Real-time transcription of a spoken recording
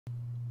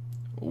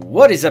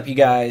What is up, you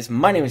guys?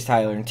 My name is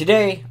Tyler, and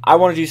today I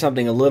want to do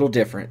something a little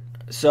different.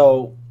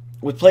 So,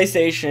 with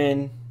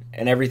PlayStation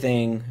and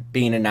everything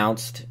being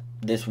announced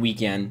this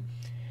weekend,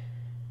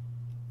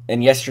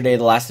 and yesterday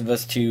The Last of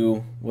Us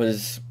 2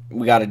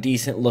 we got a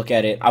decent look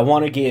at it. I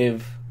want to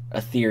give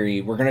a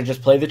theory. We're going to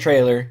just play the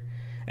trailer,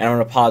 and I'm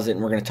going to pause it,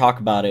 and we're going to talk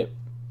about it.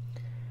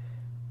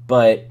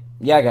 But,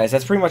 yeah, guys,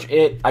 that's pretty much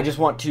it. I just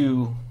want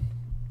to...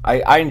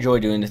 I enjoy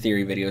doing the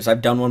theory videos.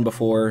 I've done one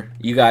before.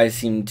 You guys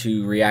seem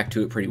to react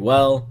to it pretty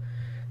well.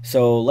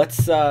 So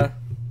let's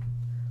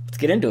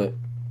get into it.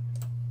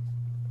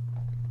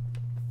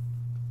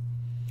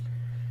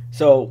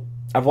 So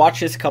I've watched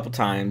this a couple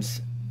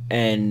times,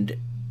 and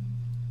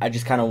I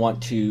just kind of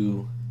want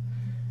to...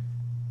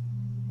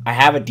 I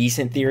have a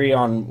decent theory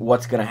on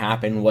what's going to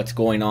happen, what's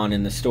going on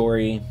in the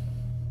story,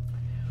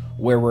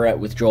 where we're at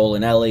with Joel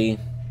and Ellie,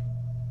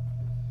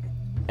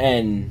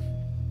 and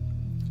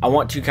I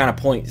want to kind of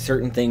point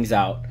certain things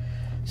out.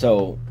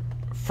 So,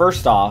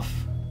 first off,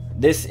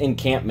 this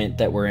encampment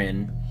that we're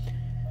in,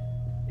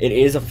 it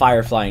is a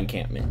Firefly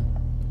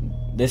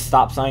encampment. This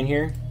stop sign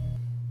here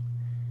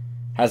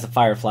has the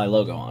Firefly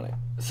logo on it.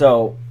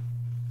 So,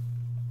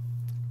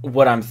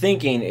 what I'm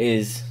thinking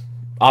is,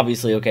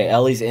 obviously, okay,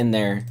 Ellie's in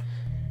there,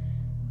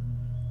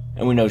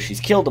 and we know she's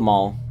killed them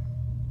all,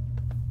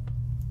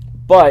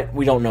 but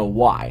we don't know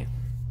why.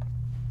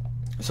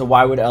 So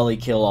why would Ellie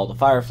kill all the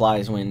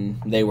Fireflies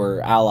when they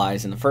were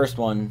allies in the first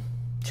one?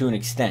 To an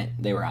extent,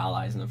 they were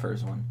allies in the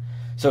first one.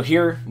 So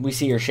here we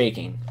see her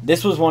shaking.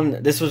 This was one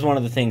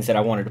of the things that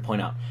I wanted to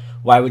point out.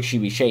 Why would she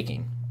be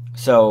shaking?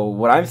 So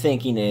what I'm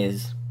thinking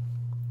is,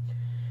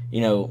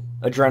 you know,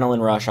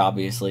 adrenaline rush,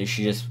 obviously.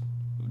 She just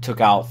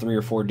took out 3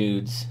 or 4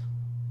 dudes,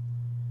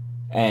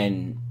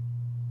 and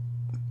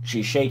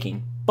she's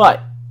shaking.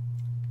 But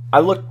I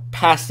looked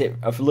past it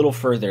a little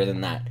further than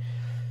that.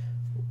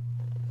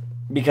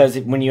 Because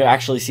when you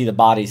actually see the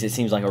bodies, it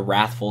seems like a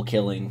wrathful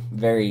killing.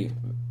 Very,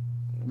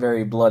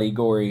 very bloody,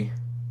 gory.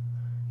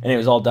 And it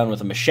was all done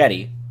with a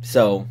machete.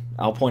 So,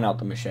 I'll point out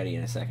the machete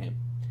in a second.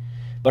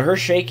 But her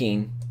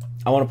shaking,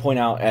 I want to point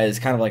out as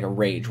kind of like a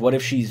rage. What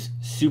if she's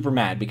super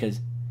mad?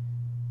 Because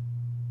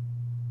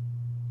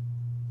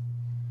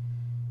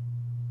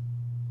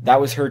that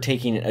was her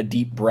taking a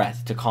deep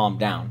breath to calm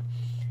down.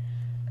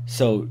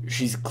 So,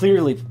 she's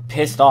clearly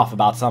pissed off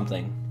about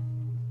something.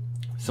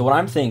 So, what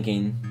I'm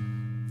thinking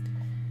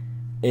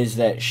is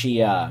that she,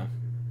 you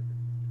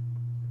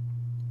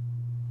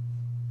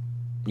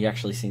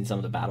actually seen some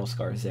of the battle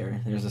scars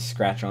there. There's a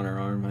scratch on her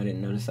arm. I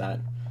didn't notice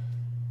that.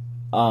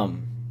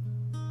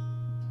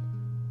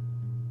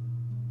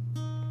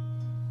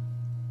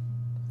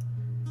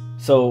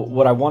 So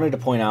what I wanted to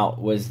point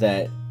out was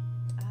that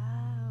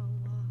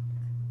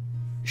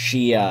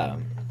she,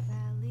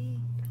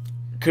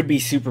 could be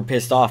super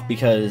pissed off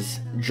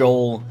because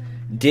Joel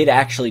did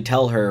actually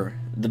tell her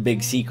the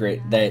big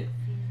secret that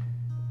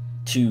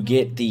to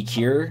get the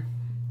cure,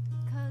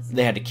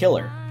 they had to kill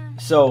her.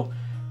 So,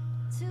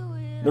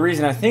 the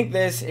reason I think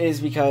this is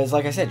because,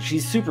 like I said,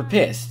 she's super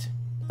pissed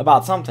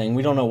about something.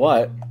 We don't know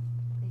what.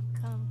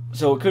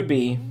 So, it could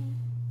be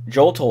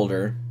Joel told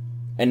her,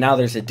 and now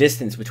there's a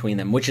distance between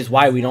them, which is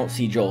why we don't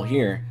see Joel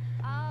here.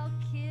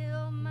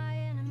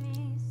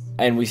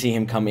 And we see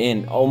him come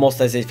in,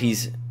 almost as if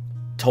he's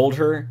told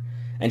her,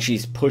 and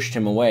she's pushed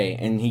him away,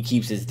 and he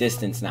keeps his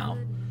distance now.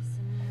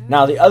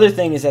 Now, the other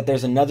thing is that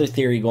there's another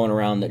theory going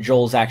around that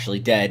Joel's actually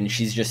dead, and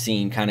she's just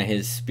seeing kind of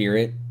his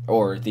spirit,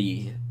 or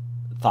the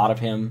thought of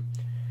him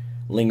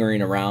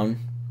lingering around.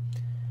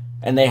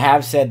 And they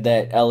have said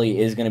that Ellie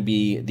is going to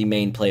be the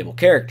main playable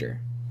character.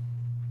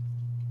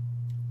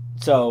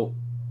 So,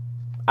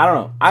 I don't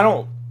know. I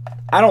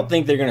don't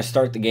think they're going to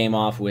start the game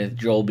off with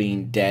Joel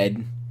being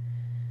dead,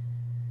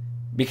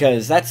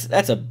 because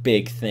that's a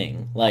big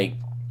thing. Like,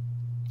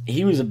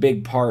 he was a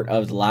big part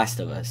of The Last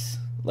of Us.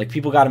 Like,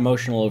 people got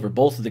emotional over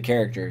both of the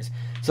characters.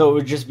 So it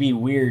would just be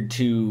weird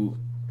to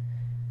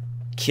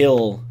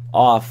kill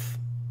off,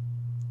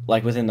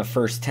 like, within the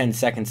first 10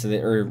 seconds of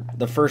or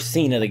the first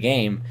scene of the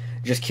game,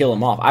 just kill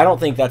him off. I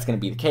don't think that's going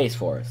to be the case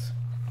for us.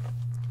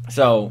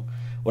 So,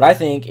 what I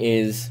think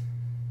is,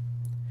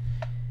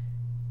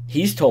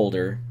 he's told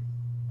her,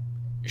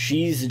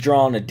 she's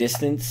drawn a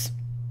distance,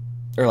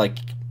 or, like,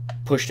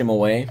 pushed him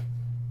away,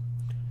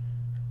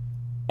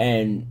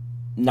 and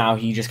now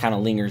he just kind of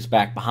lingers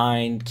back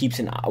behind, keeps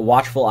a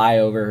watchful eye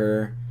over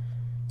her,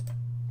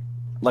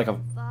 like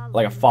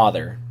a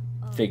father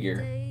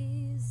figure.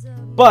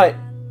 But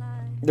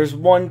there's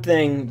one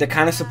thing that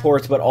kind of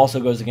supports but also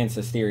goes against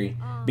this theory,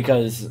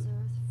 because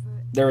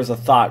there was a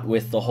thought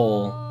with the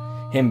whole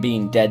him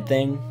being dead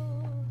thing.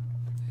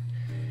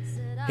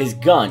 His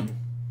gun.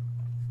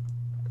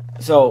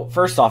 So,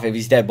 first off, if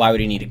he's dead, why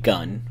would he need a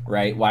gun,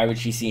 right? Why would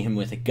she see him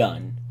with a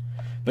gun?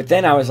 But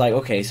then I was like,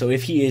 okay, so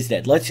if he is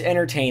dead, let's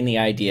entertain the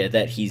idea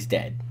that he's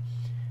dead.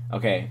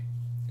 Okay,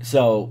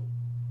 so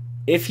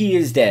if he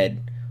is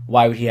dead,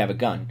 why would he have a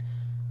gun?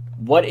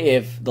 What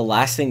if the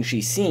last thing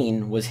she's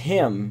seen was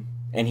him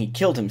and he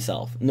killed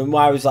himself? And then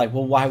I was like,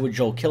 well, why would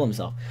Joel kill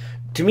himself?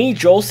 To me,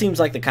 Joel seems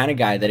like the kind of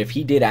guy that if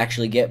he did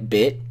actually get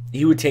bit,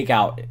 he would take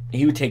care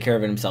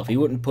of it himself. He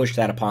wouldn't push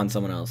that upon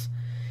someone else.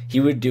 He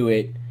would do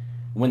it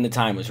when the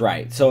time was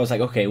right. So it's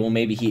like, okay, well,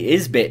 maybe he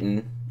is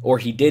bitten, or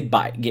he did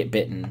get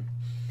bitten,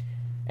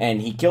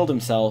 and he killed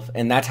himself,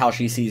 and that's how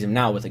she sees him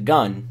now with a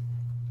gun.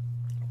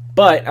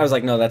 But I was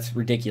like, no, that's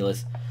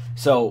ridiculous.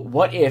 So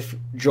what if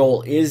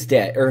Joel is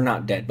dead, or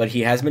not dead, but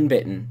he has been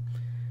bitten,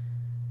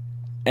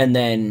 and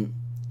then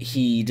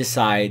he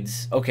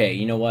decides, okay,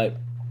 you know what?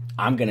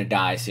 I'm going to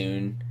die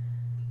soon.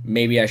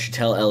 Maybe I should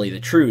tell Ellie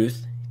the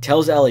truth.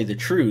 Tells Ellie the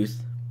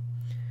truth,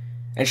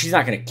 and she's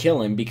not going to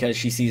kill him because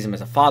she sees him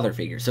as a father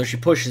figure. So she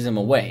pushes him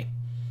away.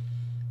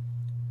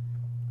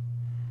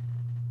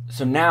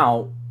 So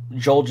now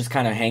Joel just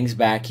kind of hangs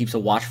back, keeps a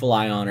watchful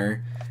eye on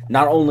her,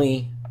 not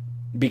only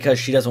because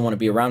she doesn't want to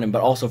be around him,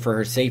 but also for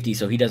her safety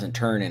so he doesn't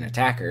turn and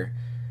attack her.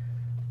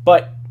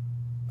 But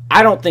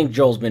I don't think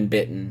Joel's been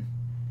bitten,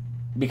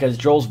 because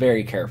Joel's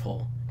very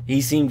careful.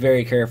 He seemed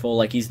very careful,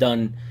 like he's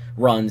done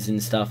runs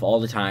and stuff all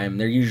the time.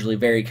 They're usually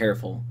very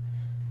careful.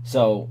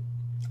 So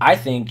I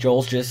think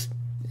Joel's just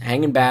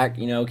hanging back,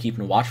 you know, keeping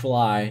a watchful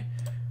eye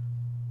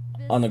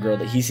on the girl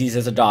that he sees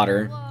as a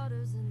daughter.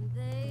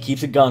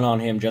 Keeps a gun on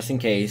him just in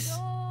case.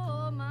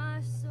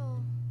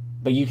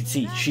 But you can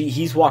see,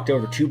 he's walked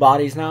over 2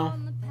 bodies now.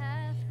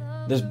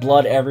 There's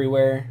blood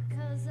everywhere.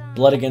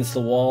 Blood against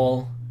the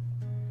wall.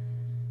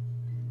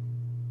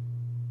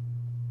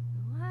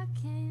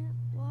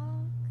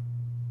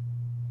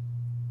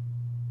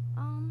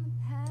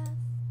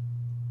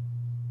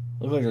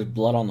 Looks like there's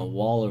blood on the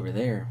wall over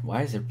there.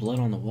 Why is there blood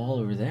on the wall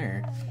over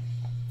there?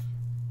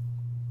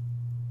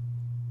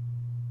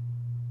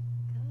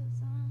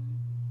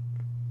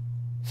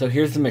 So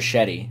here's the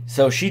machete.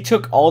 So she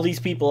took all these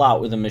people out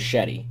with a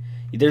machete.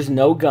 There's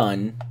no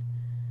gun.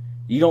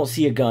 You don't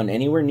see a gun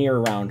anywhere near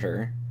around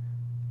her.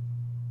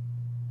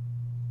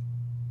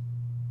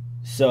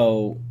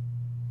 So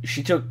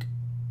she took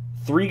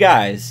 3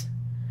 guys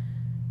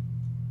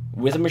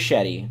with a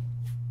machete,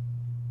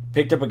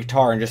 picked up a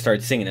guitar, and just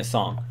started singing a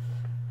song.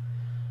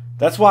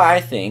 That's why I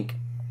think,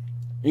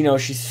 you know,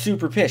 she's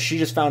super pissed. She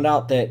just found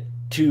out that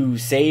to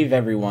save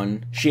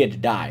everyone, she had to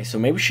die. So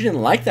maybe she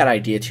didn't like that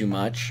idea too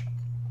much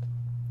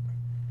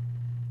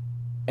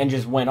and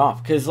just went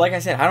off. Because, like I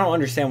said, I don't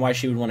understand why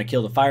she would want to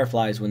kill the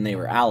Fireflies when they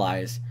were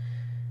allies.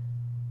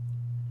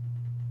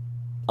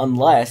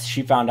 Unless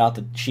she found out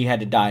that she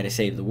had to die to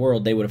save the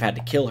world, they would have had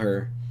to kill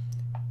her.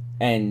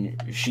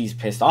 And she's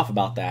pissed off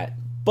about that.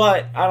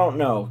 But, I don't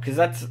know. Because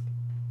that's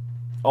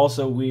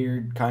also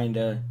weird, kind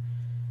of,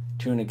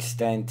 to an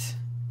extent.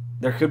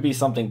 There could be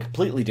something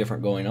completely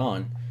different going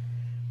on.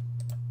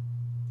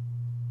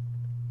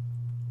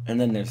 And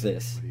then there's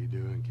this. What are you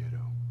doing, kiddo?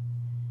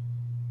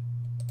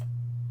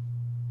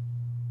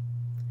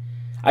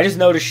 I just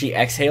noticed she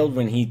exhaled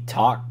when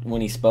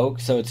he spoke,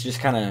 so it's just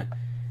kind of,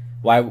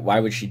 why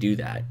would she do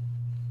that?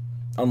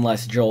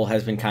 Unless Joel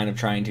has been kind of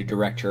trying to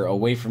direct her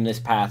away from this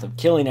path of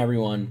killing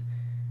everyone.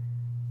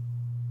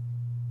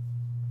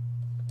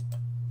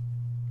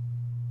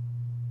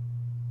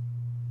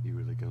 You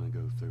really gonna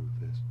go through with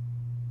this?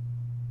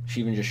 She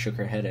even just shook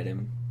her head at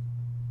him.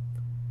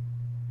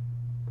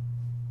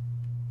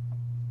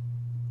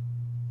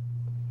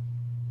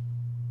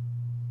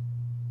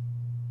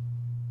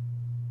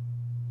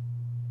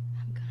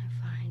 I'm gonna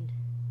find,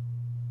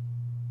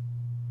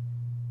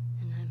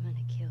 and I'm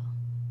gonna kill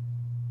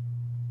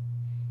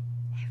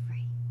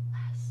every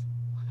last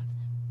one of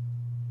them.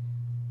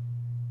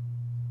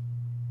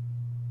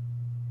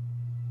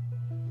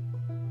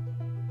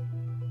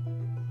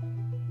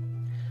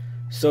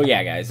 So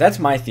yeah, guys, that's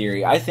my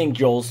theory. I think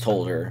Joel's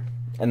told her,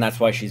 and that's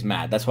why she's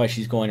mad. That's why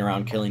she's going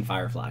around killing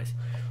Fireflies.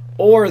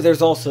 Or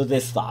there's also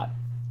this thought.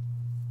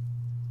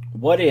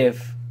 What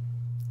if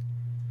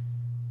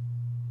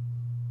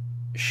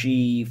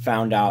she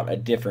found out a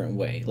different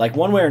way? Like,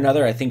 one way or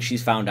another, I think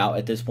she's found out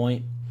at this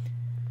point.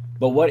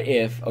 But what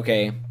if,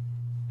 okay,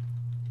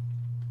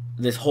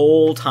 this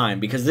whole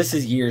time, because this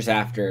is years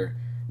after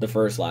the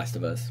first Last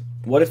of Us,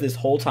 what if this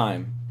whole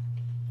time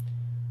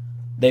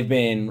they've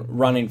been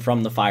running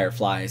from the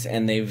Fireflies,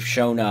 and they've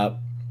shown up,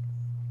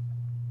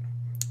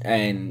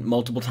 and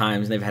multiple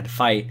times they've had to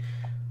fight,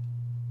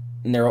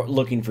 and they're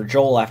looking for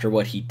Joel after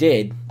what he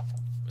did.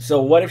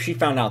 So what if she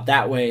found out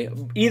that way?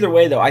 Either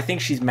way, though, I think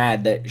she's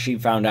mad that she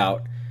found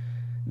out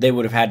they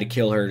would have had to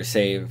kill her to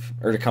save,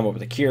 or to come up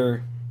with a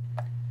cure.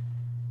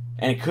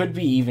 And it could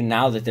be even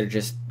now that they're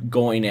just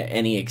going at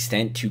any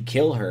extent to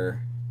kill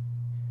her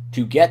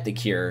to get the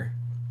cure,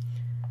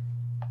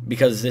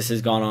 because this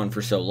has gone on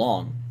for so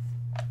long.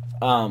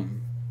 But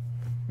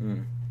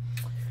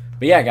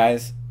yeah,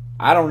 guys,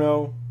 I don't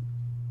know.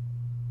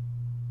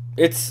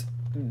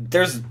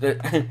 There's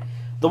the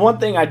one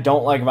thing I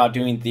don't like about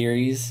doing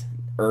theories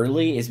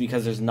early is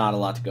because there's not a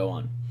lot to go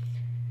on.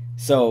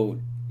 So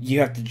you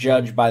have to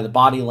judge by the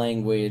body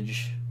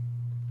language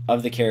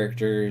of the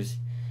characters,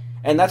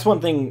 and that's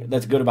one thing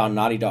that's good about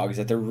Naughty Dog, is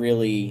that they're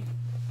really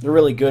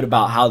good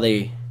about how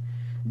they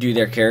do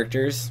their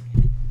characters.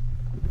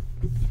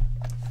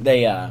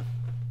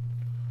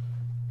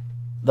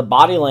 the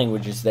body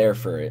language is there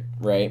for it,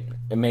 right?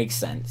 It makes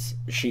sense.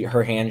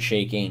 Her hand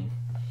shaking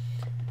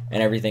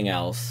and everything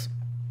else.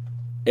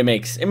 It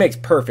makes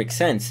perfect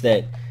sense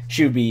that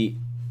she would be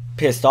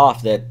pissed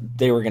off that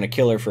they were going to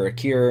kill her for a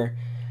cure,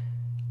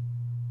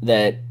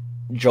 that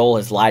Joel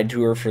has lied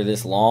to her for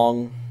this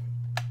long.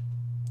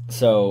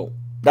 So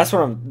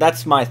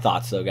that's my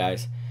thoughts though,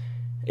 guys.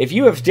 If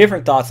you have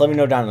different thoughts, let me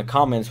know down in the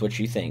comments what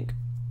you think.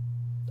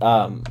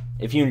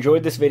 If you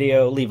enjoyed this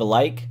video, leave a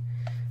like,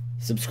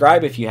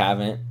 subscribe if you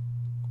haven't,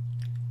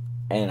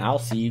 and I'll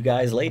see you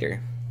guys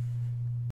later.